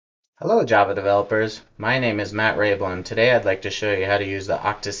Hello Java developers, my name is Matt Rabel and today I'd like to show you how to use the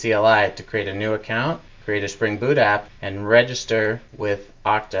Okta CLI to create a new account, create a Spring Boot app, and register with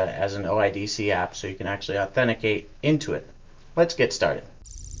Okta as an OIDC app so you can actually authenticate into it. Let's get started.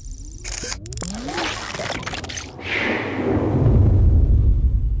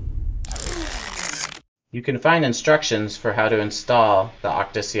 You can find instructions for how to install the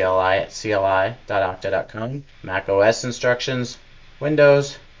Okta CLI at cli.okta.com, Mac OS instructions,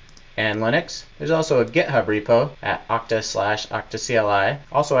 Windows, and Linux. There's also a GitHub repo at Okta/OktaCLI.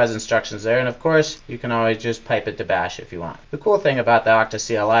 Also has instructions there, and of course, you can always just pipe it to bash if you want. The cool thing about the Okta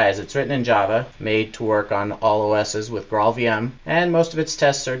CLI is it's written in Java, made to work on all OSs with GraalVM, and most of its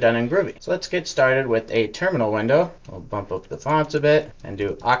tests are done in Groovy. So let's get started with a terminal window. We'll bump up the fonts a bit and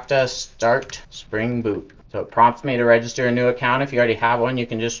do Okta Start Spring Boot. So it prompts me to register a new account. If you already have one, you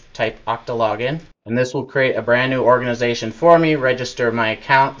can just type Okta Login. And this will create a brand new organization for me, register my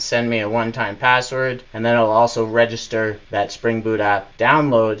account, send me a one-time password, and then it'll also register that Spring Boot app,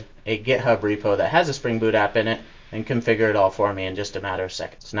 download a GitHub repo that has a Spring Boot app in it, and configure it all for me in just a matter of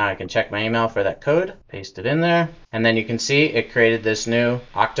seconds. So now I can check my email for that code, paste it in there, and then you can see it created this new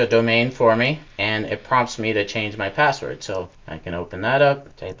Okta domain for me, and it prompts me to change my password. So I can open that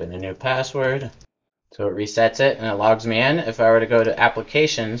up, type in a new password. So it resets it and it logs me in. If I were to go to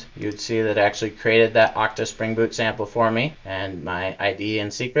applications, you'd see that it actually created that Okta Spring Boot sample for me, and my ID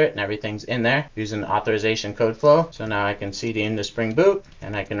and secret and everything's in there using authorization code flow. So now I can cd into Spring Boot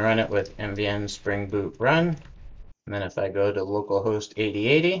and I can run it with mvn spring boot run. And then if I go to localhost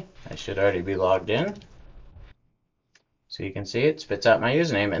 8080, I should already be logged in. So you can see it spits out my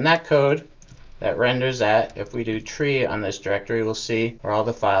username, and that code that renders that, if we do tree on this directory, we'll see where all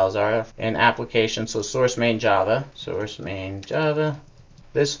the files are in application. So source main Java,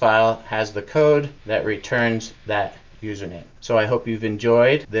 this file has the code that returns that username. So I hope you've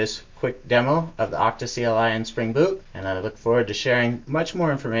enjoyed this quick demo of the Okta CLI and Spring Boot, and I look forward to sharing much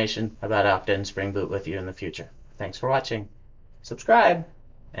more information about Okta and Spring Boot with you in the future. Thanks for watching. Subscribe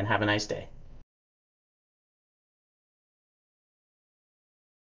and have a nice day.